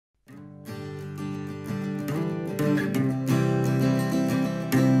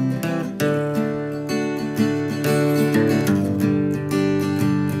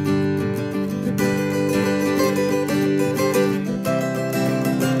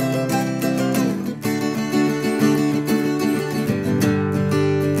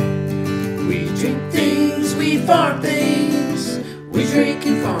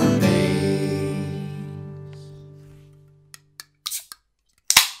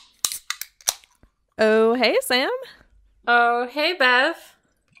Oh, hey, Sam. Oh, hey, Bev.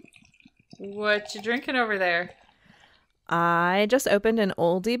 What you drinking over there? I just opened an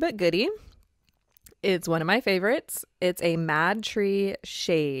oldie but goodie. It's one of my favorites. It's a Mad Tree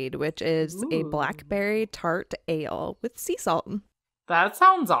Shade, which is a Ooh, blackberry tart ale with sea salt. that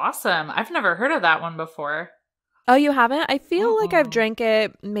sounds awesome. I've never heard of that one before. Oh, you haven't? I feel like I've Uh-uh. drank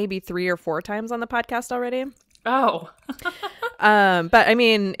it maybe 3 or 4 times on the podcast already. Oh, But I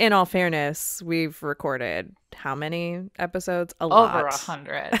mean, in all fairness, we've recorded how many episodes? A over lot.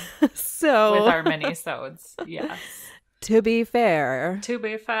 100 So, with our mini-sodes. Yes. to be fair, To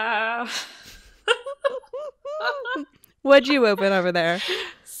be fair. what'd you open over there?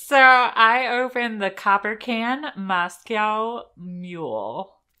 So I opened the Copper Can Moscow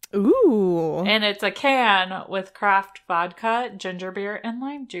Mule. Ooh. And it's a can with craft vodka, ginger beer, and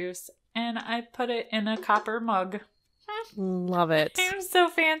lime juice. And I put it in a copper mug. Love it. I'm so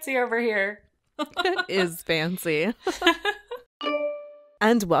fancy over here. It is fancy.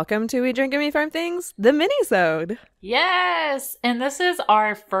 And welcome to We Drink and We Farm Things, the Minisode. Yes! And this is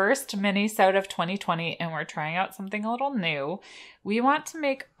our first mini-sode of 2020, and we're trying out something a little new. We want to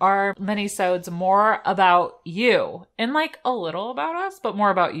make our mini-sodes more about you, and like a little about us, but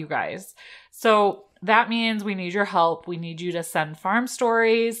more about you guys. So that means we need your help. We need you to send farm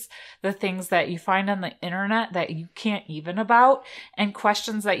stories, the things that you find on the internet that you can't even about, and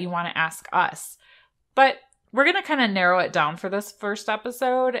questions that you want to ask us. But we're going to kind of narrow it down for this first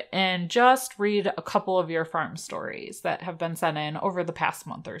episode and just read a couple of your farm stories that have been sent in over the past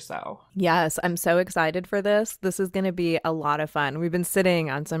month or so. Yes, I'm so excited for this. This is going to be a lot of fun. We've been sitting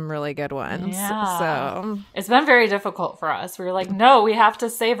on some really good ones. Yeah. So It's been very difficult for us. We were like, no, we have to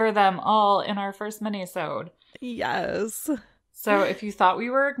savor them all in our first mini-sode. yes. So if you thought we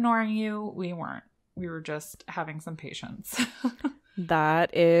were ignoring you, we weren't. We were just having some patience.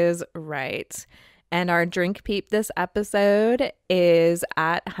 That is right. And our Drink Peep this episode is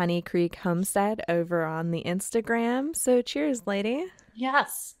at Honey Creek Homestead over on the Instagram. So cheers, lady.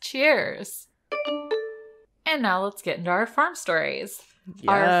 Yes. Cheers. And now let's get into our farm stories. Yes.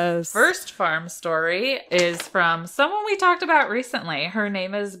 Our first farm story is from someone we talked about recently. Her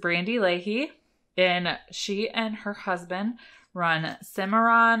name is Brandy Leahy, and she and her husband run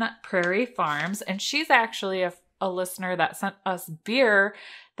Cimarron Prairie Farms, and she's actually a listener that sent us beer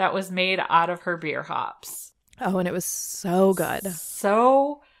that was made out of her beer hops. Oh, and it was so good.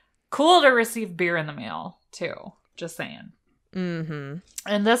 So cool to receive beer in the mail, too. Just saying. Mm-hmm.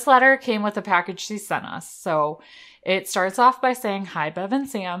 And this letter came with the package she sent us. So it starts off by saying, "Hi, Bev and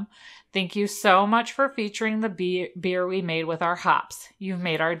Sam. Thank you so much for featuring the beer we made with our hops. You've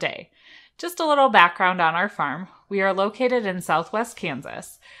made our day. Just a little background on our farm. We are located in southwest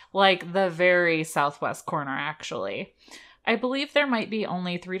Kansas, like the very southwest corner, actually. I believe there might be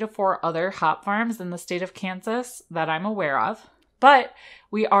only 3 to 4 other hop farms in the state of Kansas that I'm aware of, but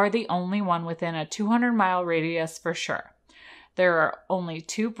we are the only one within a 200-mile radius for sure. There are only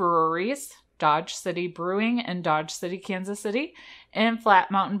 2 breweries, Dodge City Brewing in Dodge City, Kansas City, and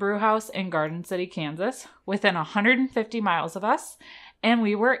Flat Mountain Brewhouse in Garden City, Kansas, within 150 miles of us, and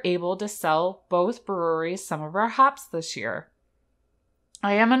we were able to sell both breweries some of our hops this year.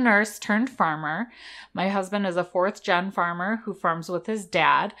 I am a nurse turned farmer. My husband is a 4th-gen farmer who farms with his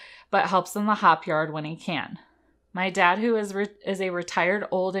dad, but helps in the hop yard when he can. My dad, who is a retired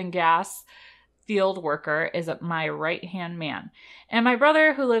oil and gas field worker, is my right-hand man. And my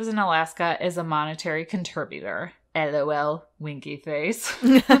brother, who lives in Alaska, is a monetary contributor. LOL, winky face.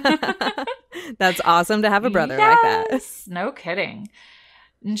 That's awesome to have a brother like that. Yes, no kidding.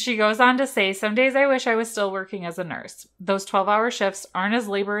 And she goes on to say, some days I wish I was still working as a nurse. Those 12-hour shifts aren't as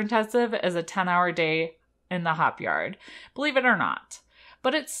labor-intensive as a 10-hour day in the hop yard, believe it or not.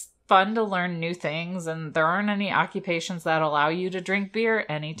 But it's fun to learn new things, and there aren't any occupations that allow you to drink beer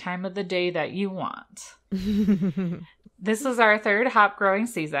any time of the day that you want. This is our 3rd hop growing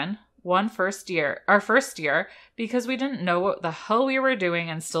season. Our first year, because we didn't know what the hell we were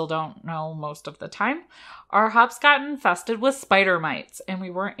doing and still don't know most of the time. Our hops got infested with spider mites and we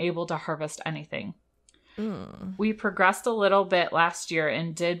weren't able to harvest anything. We progressed a little bit last year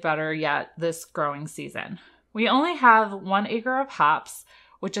and did better yet this growing season. We only have 1 acre of hops,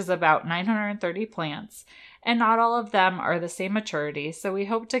 which is about 930 plants, and not all of them are the same maturity, so we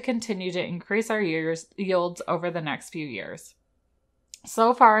hope to continue to increase our yields over the next few years.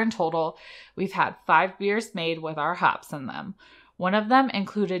 So far in total, we've had 5 beers made with our hops in them. One of them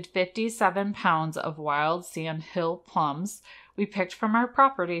included 57 pounds of wild sand hill plums we picked from our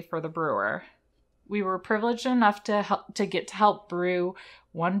property for the brewer. We were privileged enough to get to help brew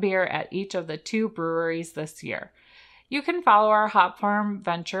 1 beer at each of the 2 breweries this year. You can follow our hop farm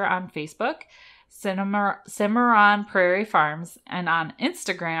venture on Facebook. Cimarron Prairie Farms, and on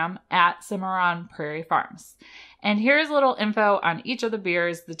Instagram at Cimarron Prairie Farms. And here's a little info on each of the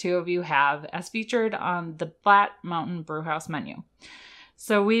beers the two of you have as featured on the Flat Mountain Brewhouse menu.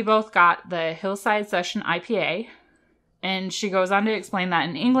 So we both got the Hillside Session IPA, and she goes on to explain that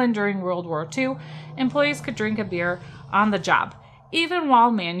in England during World War II, employees could drink a beer on the job, even while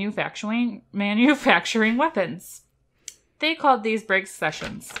manufacturing weapons. They called these break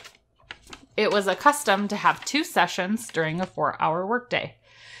sessions. It was a custom to have 2 sessions during a 4-hour workday.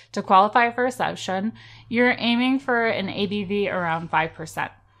 To qualify for a session, you're aiming for an ABV around 5%.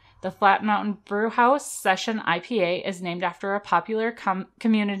 The Flat Mountain Brewhouse Session IPA is named after a popular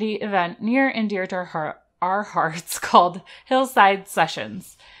community event near and dear to our hearts called Hillside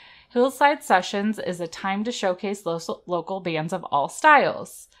Sessions. Hillside Sessions is a time to showcase local bands of all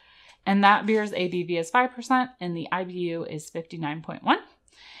styles. And that beer's ABV is 5% and the IBU is 59.1.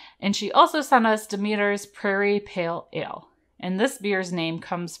 And she also sent us Demeter's Prairie Pale Ale. And this beer's name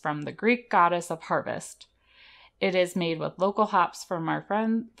comes from the Greek goddess of harvest. It is made with local hops from our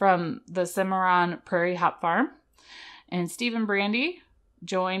friend from the Cimarron Prairie Hop Farm. And Steve and Brandy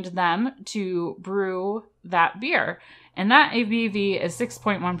joined them to brew that beer. And that ABV is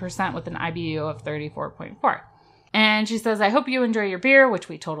 6.1% with an IBU of 34.4. And she says, I hope you enjoy your beer, which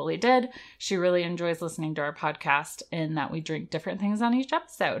we totally did. She really enjoys listening to our podcast and that we drink different things on each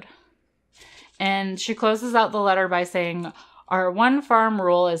episode. And she closes out the letter by saying, our one farm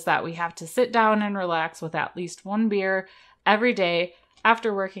rule is that we have to sit down and relax with at least 1 beer every day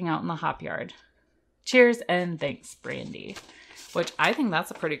after working out in the hop yard. Cheers and thanks, Brandy. Which I think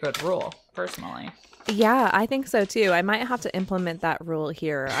that's a pretty good rule, personally. Yeah, I think so too. I might have to implement that rule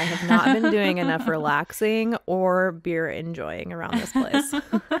here. I have not been doing enough relaxing or beer enjoying around this place.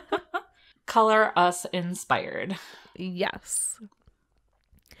 Color us inspired. Yes.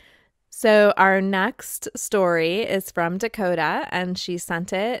 So our next story is from Dakota, and she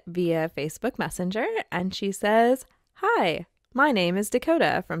sent it via Facebook Messenger, and she says, Hi, my name is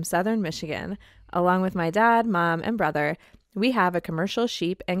Dakota from Southern Michigan. Along with my dad, mom, and brother, we have a commercial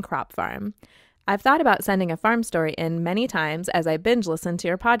sheep and crop farm. I've thought about sending a farm story in many times as I binge listen to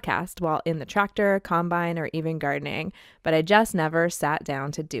your podcast while in the tractor, combine, or even gardening, but I just never sat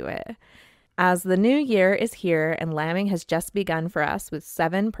down to do it. As the new year is here and lambing has just begun for us with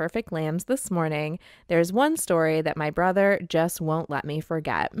 7 perfect lambs this morning, there's one story that my brother just won't let me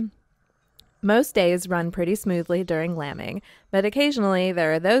forget. Most days run pretty smoothly during lambing, but occasionally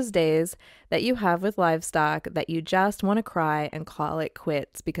there are those days that you have with livestock that you just want to cry and call it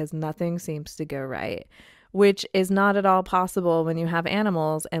quits because nothing seems to go right, which is not at all possible when you have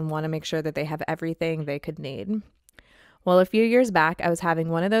animals and want to make sure that they have everything they could need. Well, a few years back, I was having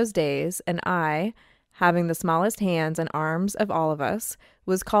one of those days, and I, having the smallest hands and arms of all of us,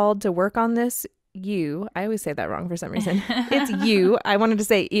 was called to work on this I always say that wrong for some reason. It's I wanted to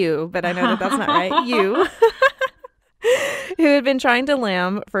say ewe, but I know that that's not right. Who had been trying to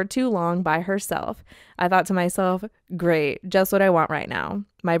lamb for too long by herself. I thought to myself, great, just what I want right now.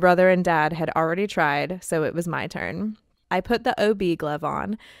 My brother and dad had already tried, so it was my turn. I put the OB glove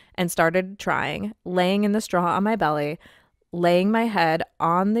on and started trying, laying in the straw on my belly, laying my head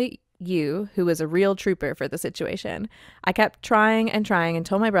on the ewe, who was a real trooper for the situation. I kept trying and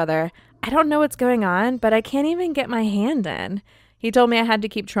told my brother, I don't know what's going on, but I can't even get my hand in. He told me I had to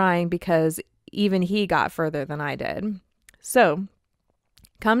keep trying because even he got further than I did. So,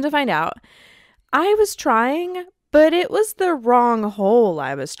 come to find out, I was trying, but it was the wrong hole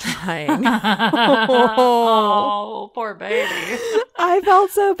I was trying. Oh, poor baby. I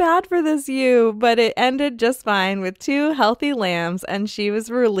felt so bad for this ewe, but it ended just fine with 2 healthy lambs, and she was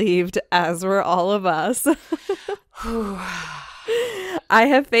relieved, as were all of us. I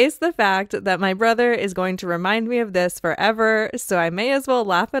have faced the fact that my brother is going to remind me of this forever, so I may as well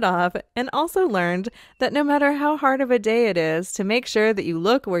laugh it off, and also learned that no matter how hard of a day it is, to make sure that you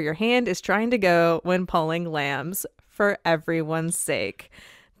look where your hand is trying to go when pulling lambs, for everyone's sake.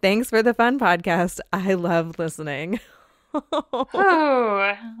 Thanks for the fun podcast. I love listening.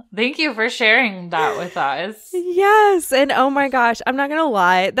 Oh, thank you for sharing that with us. Yes. And oh my gosh, I'm not going to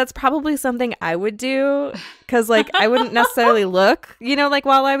lie. That's probably something I would do because I wouldn't necessarily look,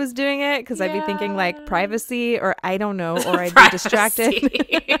 while I was doing it because I'd be thinking privacy or I don't know, or I'd be distracted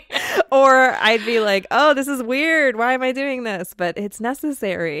or I'd be like, oh, this is weird. Why am I doing this? But it's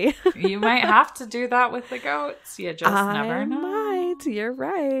necessary. You might have to do that with the goats. You just never know. Might. You're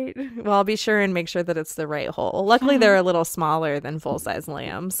right. Well, I'll be sure and make sure that it's the right hole. Luckily, they're a little smaller than full-size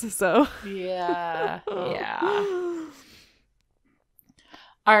lambs, so yeah.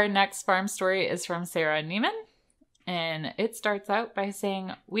 Our next farm story is from Sarah Neiman, And it starts out by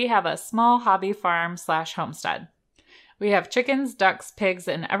saying, we have a small hobby farm / homestead. We have chickens, ducks, pigs,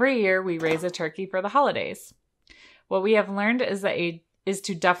 and every year we raise a turkey for the holidays. What we have learned is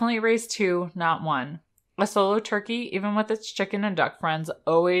to definitely raise 2, not 1. A solo turkey, even with its chicken and duck friends,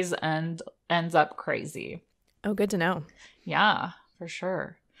 always ends up crazy. Oh, good to know. Yeah, for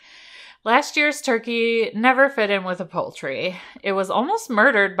sure. Last year's turkey never fit in with a poultry. It was almost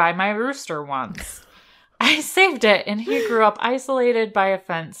murdered by my rooster once. I saved it, and he grew up isolated by a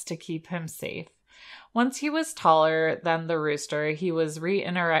fence to keep him safe. Once he was taller than the rooster, he was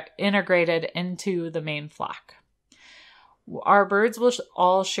reintegrated into the main flock. Our birds will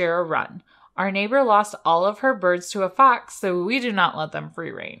all share a run. Our neighbor lost all of her birds to a fox, so we do not let them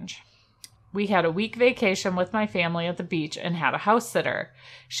free range. We had a week vacation with my family at the beach and had a house sitter.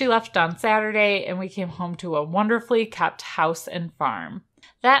 She left on Saturday, and we came home to a wonderfully kept house and farm.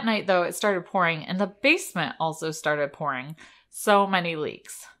 That night, though, it started pouring, and the basement also started pouring. So many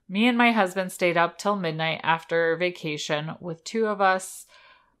leaks. Me and my husband stayed up till midnight after vacation with two of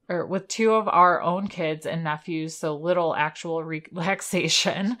our own kids and nephews, so little actual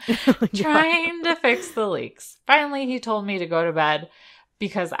relaxation, trying to fix the leaks. Finally, he told me to go to bed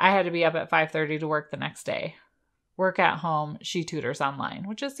because I had to be up at 5:30 to work the next day. Work at home, she tutors online,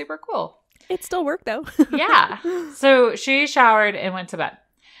 which is super cool. It still worked, though. Yeah. So she showered and went to bed.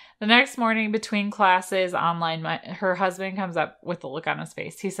 The next morning, between classes online, her husband comes up with a look on his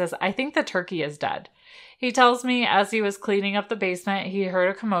face. He says, I think the turkey is dead. He tells me as he was cleaning up the basement, he heard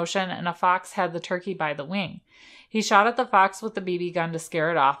a commotion and a fox had the turkey by the wing. He shot at the fox with the BB gun to scare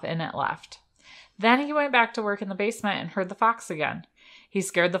it off, and it left. Then he went back to work in the basement and heard the fox again. He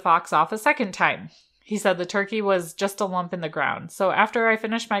scared the fox off a second time. He said the turkey was just a lump in the ground. So after I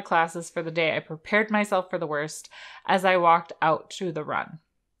finished my classes for the day, I prepared myself for the worst as I walked out to the run.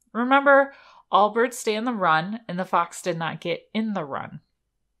 Remember, all birds stay in the run, and the fox did not get in the run.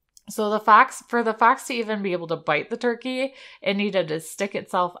 So for the fox to even be able to bite the turkey, it needed to stick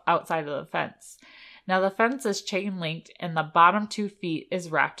itself outside of the fence. Now the fence is chain linked, and the bottom 2 feet is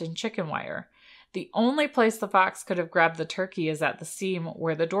wrapped in chicken wire. The only place the fox could have grabbed the turkey is at the seam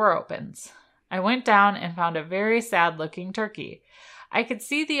where the door opens. I went down and found a very sad looking turkey. I could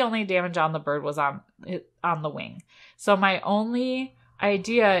see the only damage on the bird was on the wing. So my only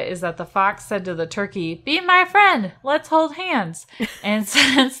idea is that the fox said to the turkey, "Be my friend, let's hold hands." And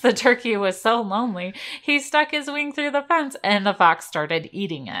since the turkey was so lonely, he stuck his wing through the fence and the fox started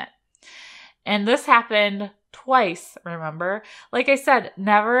eating it. And this happened twice, remember? Like I said,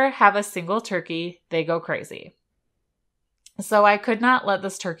 never have a single turkey. They go crazy. So I could not let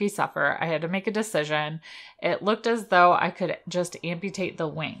this turkey suffer. I had to make a decision. It looked as though I could just amputate the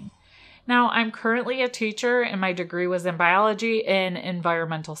wing. Now, I'm currently a teacher and my degree was in biology and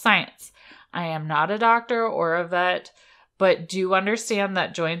environmental science. I am not a doctor or a vet, but do understand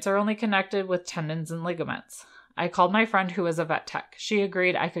that joints are only connected with tendons and ligaments. I called my friend who was a vet tech. She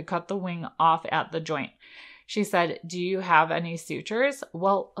agreed I could cut the wing off at the joint. She said, "Do you have any sutures?"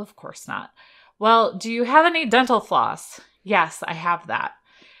 Well, of course not. Well, do you have any dental floss? Yes, I have that.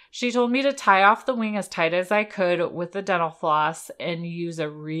 She told me to tie off the wing as tight as I could with the dental floss and use a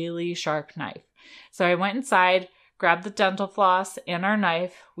really sharp knife. So I went inside, grabbed the dental floss and our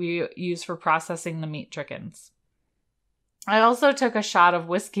knife we use for processing the meat chickens. I also took a shot of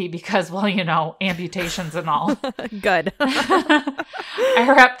whiskey because, well, amputations and all. Good. I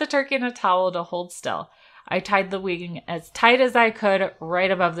wrapped the turkey in a towel to hold still. I tied the wing as tight as I could right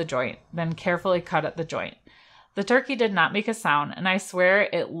above the joint, then carefully cut at the joint. The turkey did not make a sound, and I swear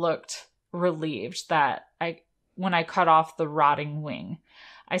it looked relieved when I cut off the rotting wing.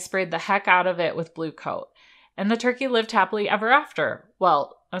 I sprayed the heck out of it with blue coat, and the turkey lived happily ever after.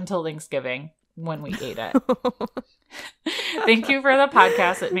 Well, until Thanksgiving, when we ate it. Thank you for the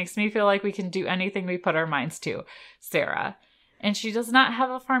podcast. It makes me feel like we can do anything we put our minds to. Sarah. And she does not have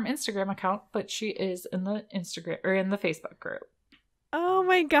a farm Instagram account, but she is in the Instagram or in the Facebook group. Oh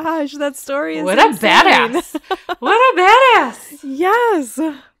my gosh, that story is What insane. a badass. What a badass. Yes.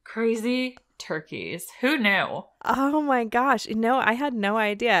 Crazy turkeys. Who knew? Oh my gosh. No, I had no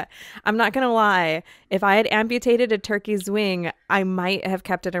idea. I'm not going to lie. If I had amputated a turkey's wing, I might have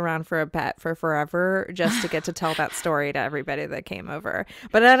kept it around for a pet for forever just to get to tell that story to everybody that came over.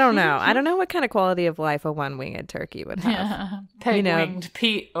 But I don't know. I don't know what kind of quality of life a one-winged turkey would have. Yeah. Peg-winged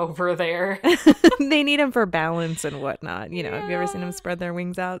Pete over there. They need him for balance and whatnot. Have you ever seen them spread their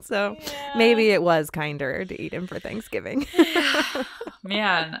wings out? So maybe it was kinder to eat him for Thanksgiving.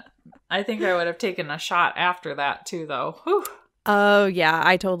 Man, I think I would have taken a shot after that too, though. Whew. Oh, yeah.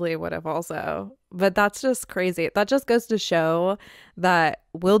 I totally would have also. But that's just crazy. That just goes to show that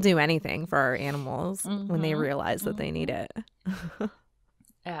we'll do anything for our animals when they realize that they need it.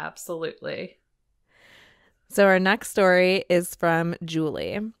 Absolutely. So our next story is from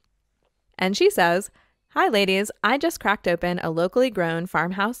Julie. And she says, "Hi, ladies. I just cracked open a locally grown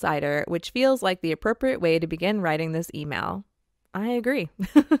farmhouse cider, which feels like the appropriate way to begin writing this email." I agree.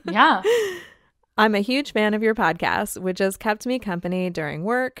 Yeah. I'm a huge fan of your podcast, which has kept me company during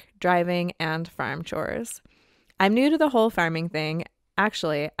work, driving, and farm chores. I'm new to the whole farming thing.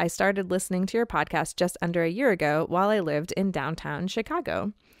 Actually, I started listening to your podcast just under a year ago while I lived in downtown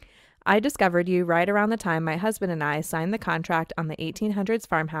Chicago. I discovered you right around the time my husband and I signed the contract on the 1800s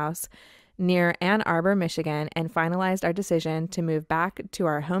farmhouse near Ann Arbor, Michigan, and finalized our decision to move back to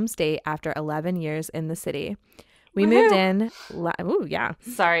our home state after 11 years in the city. We moved in. Ooh, yeah.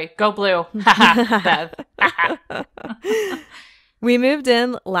 Sorry. Go blue. Bev. We moved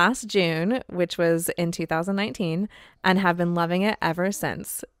in last June, which was in 2019, and have been loving it ever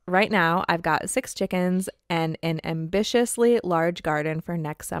since. Right now, I've got 6 chickens and an ambitiously large garden for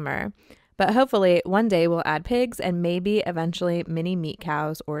next summer. But hopefully, one day we'll add pigs and maybe eventually mini meat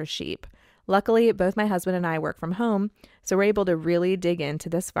cows or sheep. Luckily, both my husband and I work from home, so we're able to really dig into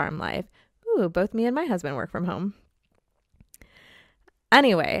this farm life. Ooh, both me and my husband work from home.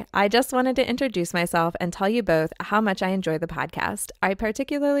 Anyway, I just wanted to introduce myself and tell you both how much I enjoy the podcast. I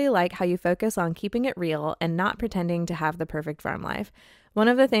particularly like how you focus on keeping it real and not pretending to have the perfect farm life. One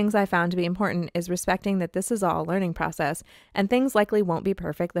of the things I found to be important is respecting that this is all a learning process and things likely won't be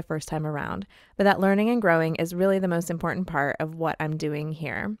perfect the first time around, but that learning and growing is really the most important part of what I'm doing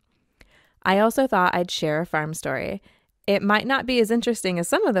here. I also thought I'd share a farm story. It might not be as interesting as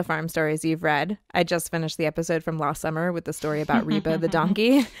some of the farm stories you've read. I just finished the episode from last summer with the story about Reba the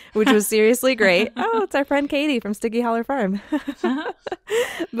donkey, which was seriously great. Oh, it's our friend Katie from Sticky Holler Farm.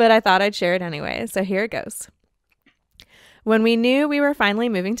 But I thought I'd share it anyway, so here it goes. When we knew we were finally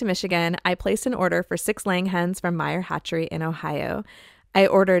moving to Michigan, I placed an order for 6 laying hens from Meyer Hatchery in Ohio. I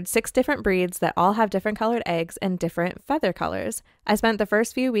ordered 6 different breeds that all have different colored eggs and different feather colors. I spent the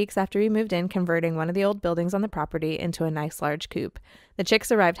first few weeks after we moved in converting one of the old buildings on the property into a nice large coop. The chicks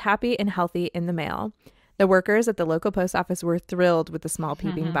arrived happy and healthy in the mail. The workers at the local post office were thrilled with the small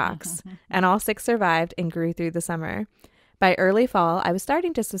peeping box, and all 6 survived and grew through the summer. By early fall, I was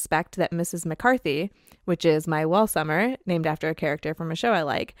starting to suspect that Mrs. McCarthy, which is my well summer, named after a character from a show I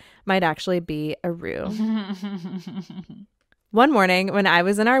like, might actually be a roo. One morning, when I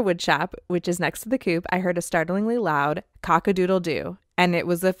was in our wood shop, which is next to the coop, I heard a startlingly loud cock-a-doodle-doo, and it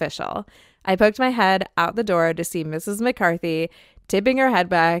was official. I poked my head out the door to see Mrs. McCarthy tipping her head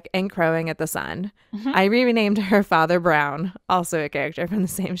back and crowing at the sun. I renamed her Father Brown, also a character from the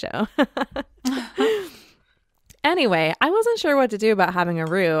same show. Anyway, I wasn't sure what to do about having a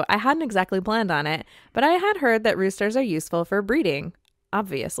roo. I hadn't exactly planned on it, but I had heard that roosters are useful for breeding.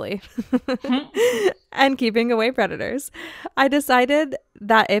 Obviously, and keeping away predators. I decided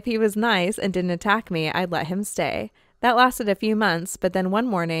that if he was nice and didn't attack me, I'd let him stay. That lasted a few months, but then one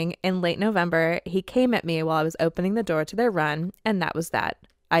morning in late November, he came at me while I was opening the door to their run, and that was that.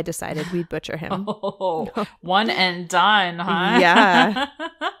 I decided we'd butcher him. Oh, one and done, huh? Yeah.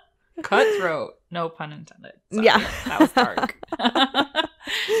 Cutthroat. No pun intended. Sorry. Yeah. That was dark.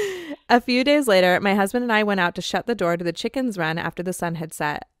 A few days later, my husband and I went out to shut the door to the chickens' run after the sun had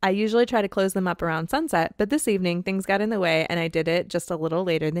set. I usually try to close them up around sunset, but this evening things got in the way and I did it just a little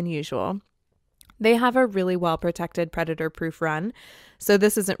later than usual. They have a really well-protected predator-proof run, so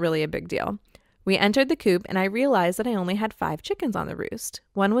this isn't really a big deal. We entered the coop and I realized that I only had 5 chickens on the roost.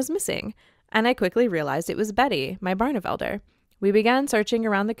 One was missing, and I quickly realized it was Betty, my Barnevelder. We began searching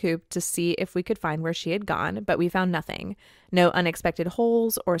around the coop to see if we could find where she had gone, but we found nothing. No unexpected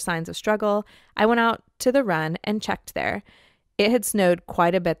holes or signs of struggle. I went out to the run and checked there. It had snowed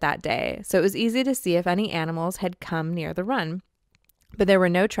quite a bit that day, so it was easy to see if any animals had come near the run. But there were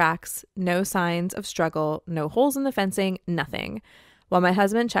no tracks, no signs of struggle, no holes in the fencing, nothing. While my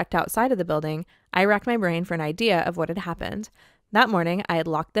husband checked outside of the building, I racked my brain for an idea of what had happened. That morning, I had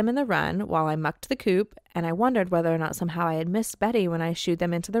locked them in the run while I mucked the coop, and I wondered whether or not somehow I had missed Betty when I shooed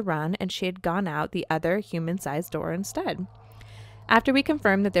them into the run and she had gone out the other human-sized door instead. After we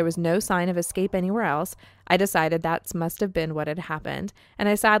confirmed that there was no sign of escape anywhere else, I decided that must have been what had happened, and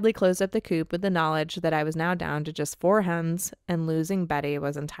I sadly closed up the coop with the knowledge that I was now down to just 4 hens, and losing Betty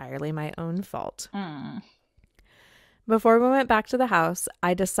was entirely my own fault. Before we went back to the house,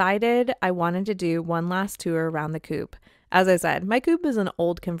 I decided I wanted to do one last tour around the coop. As I said, my coop is an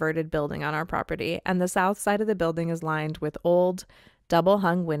old converted building on our property, and the south side of the building is lined with old,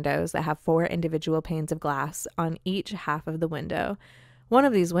 double-hung windows that have 4 individual panes of glass on each half of the window. One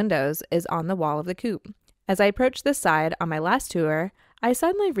of these windows is on the wall of the coop. As I approached this side on my last tour, I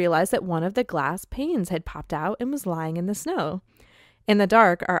suddenly realized that one of the glass panes had popped out and was lying in the snow. In the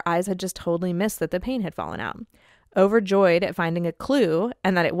dark, our eyes had just totally missed that the pane had fallen out. Overjoyed at finding a clue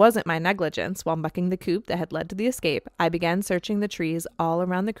and that it wasn't my negligence while mucking the coop that had led to the escape, I began searching the trees all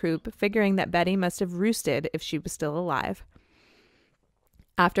around the coop, figuring that Betty must have roosted if she was still alive.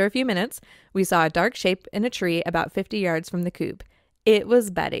 After a few minutes, we saw a dark shape in a tree about 50 yards from the coop. It was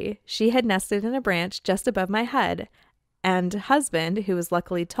Betty. She had nested in a branch just above my head, and husband, who was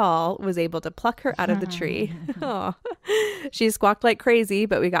luckily tall, was able to pluck her out of the tree. Oh. She squawked like crazy,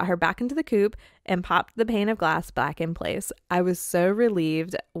 but we got her back into the coop and popped the pane of glass back in place. I was so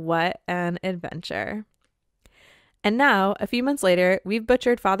relieved. What an adventure. And now, a few months later, we've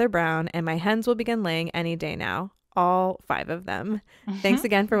butchered Father Brown, and my hens will begin laying any day now. All 5 of them. Thanks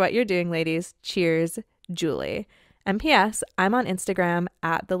again for what you're doing, ladies. Cheers, Julie. And P.S. I'm on Instagram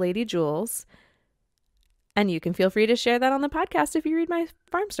at @TheLadyJules. And you can feel free to share that on the podcast if you read my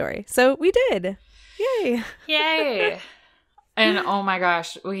farm story. So we did. Yay. Yay. And oh my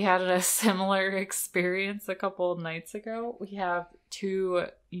gosh, we had a similar experience a couple of nights ago. We have 2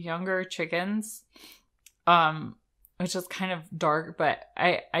 younger chickens, which is kind of dark, but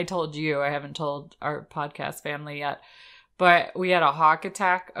I told you, I haven't told our podcast family yet, but we had a hawk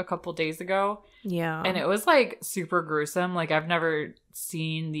attack a couple days ago. Yeah. And it was like super gruesome. Like I've never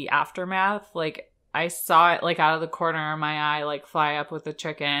seen the aftermath. Like I saw it like out of the corner of my eye, like fly up with the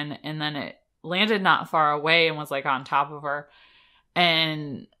chicken, and then it landed not far away and was like on top of her.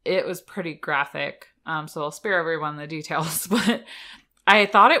 And it was pretty graphic. So I'll spare everyone the details, but I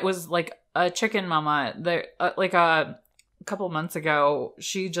thought it was like a chicken mama. Like a couple months ago,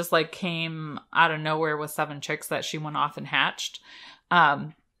 she just like came out of nowhere with 7 chicks that she went off and hatched.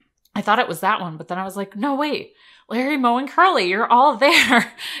 I thought it was that one, but then I was like, no, wait. Larry, Moe, and Curly, you're all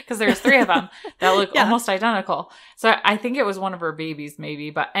there. Because there's 3 of them that look almost identical. So I think it was one of her babies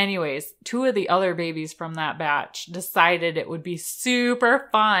maybe. But anyways, 2 of the other babies from that batch decided it would be super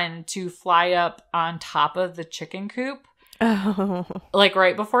fun to fly up on top of the chicken coop. Oh. Like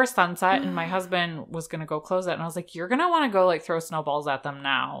right before sunset. And my husband was going to go close it. And I was like, you're going to want to go like throw snowballs at them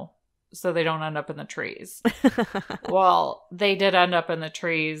now, so they don't end up in the trees. Well, they did end up in the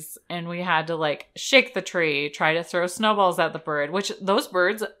trees, and we had to like shake the tree, try to throw snowballs at the bird, which those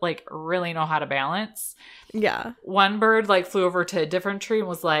birds like really know how to balance. Yeah. One bird like flew over to a different tree and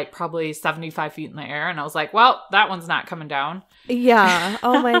was like probably 75 feet in the air. And I was like, well, that one's not coming down. Yeah.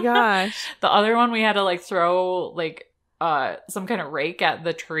 Oh my gosh. The other one, we had to like throw like some kind of rake at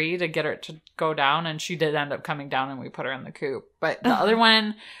the tree to get her to go down, and she did end up coming down, and we put her in the coop. But the other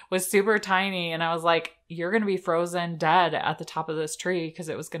one was super tiny, and I was like, you're going to be frozen dead at the top of this tree, because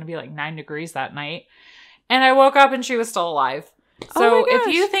it was going to be like 9 degrees that night. And I woke up and she was still alive. So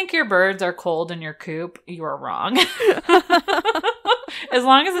if you think your birds are cold in your coop, you are wrong. As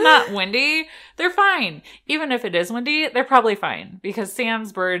long as it's not windy, they're fine. Even if it is windy, they're probably fine, because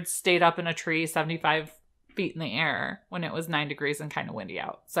Sam's birds stayed up in a tree 75 feet in the air when it was 9 degrees and kind of windy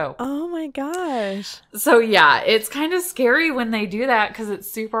out. So oh my gosh. So yeah, it's kind of scary when they do that, because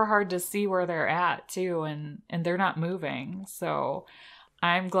it's super hard to see where they're at too, and they're not moving. So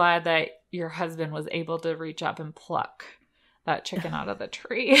I'm glad that your husband was able to reach up and pluck that chicken out of the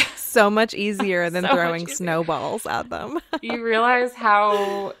tree. So much easier than throwing snowballs at them. You realize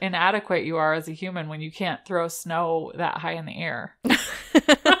how inadequate you are as a human when you can't throw snow that high in the air.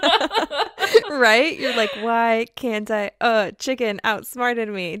 Right? You're like, why can't I? Oh, chicken outsmarted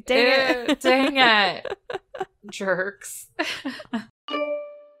me. Dang it. Dang it. Jerks.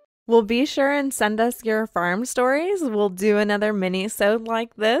 Well, be sure and send us your farm stories. We'll do another mini-sode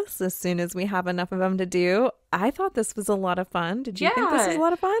like this as soon as we have enough of them to do. I thought this was a lot of fun. Did you think this was a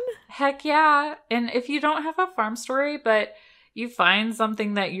lot of fun? Heck yeah. And if you don't have a farm story, but you find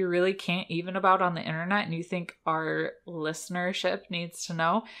something that you really can't even about on the internet and you think our listenership needs to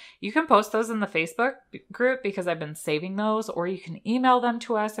know, you can post those in the Facebook group, because I've been saving those, or you can email them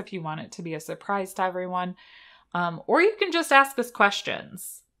to us if you want it to be a surprise to everyone. Or you can just ask us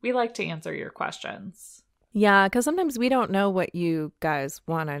questions. We like to answer your questions. Yeah, because sometimes we don't know what you guys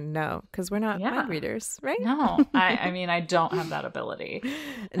want to know, because we're not mind readers, right? No, I mean, I don't have that ability.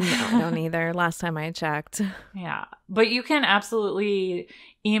 No, I don't either. Last time I checked. Yeah, but you can absolutely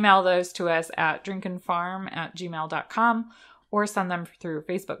email those to us at drinkandfarm@gmail.com, or send them through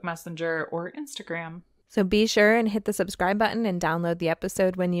Facebook Messenger or Instagram. So be sure and hit the subscribe button and download the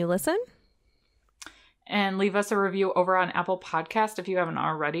episode when you listen. And leave us a review over on Apple Podcast if you haven't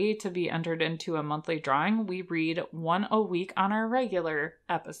already, to be entered into a monthly drawing. We read one a week on our regular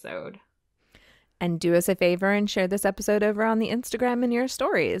episode. And do us a favor and share this episode over on the Instagram in your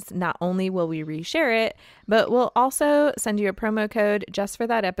stories. Not only will we reshare it, but we'll also send you a promo code just for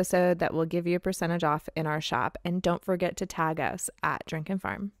that episode that will give you a percentage off in our shop. And don't forget to tag us at Drink and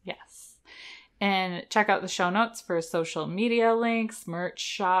Farm. Yes. And check out the show notes for social media links, merch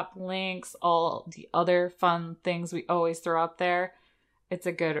shop links, all the other fun things we always throw up there. It's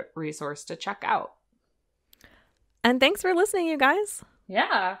a good resource to check out. And thanks for listening, you guys.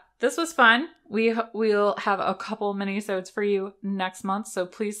 Yeah, this was fun. We'll have a couple minisodes for you next month, so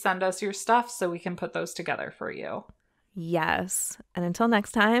please send us your stuff so we can put those together for you. Yes. And until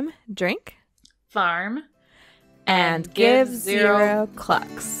next time, drink, farm, and give zero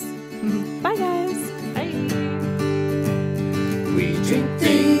clucks. Bye, guys. Bye. We drink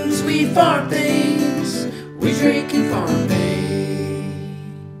things, we farm things, we drink and farm things.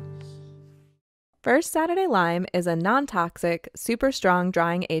 First Saturday Lime is a non-toxic, super strong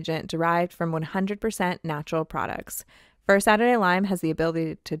drying agent derived from 100% natural products. First Saturday Lime has the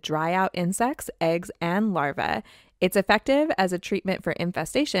ability to dry out insects, eggs, and larvae. It's effective as a treatment for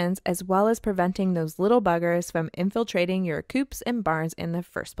infestations as well as preventing those little buggers from infiltrating your coops and barns in the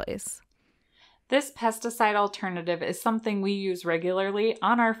first place. This pesticide alternative is something we use regularly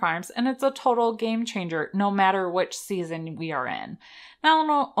on our farms, and it's a total game changer no matter which season we are in.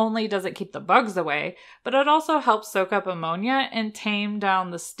 Not only does it keep the bugs away, but it also helps soak up ammonia and tame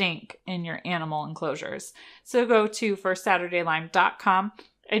down the stink in your animal enclosures. So go to firstsaturdaylime.com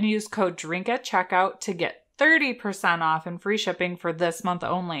and use code DRINK at checkout to get 30% off and free shipping for this month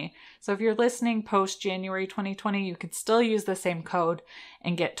only. So if you're listening post January 2020, you could still use the same code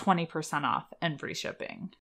and get 20% off and free shipping.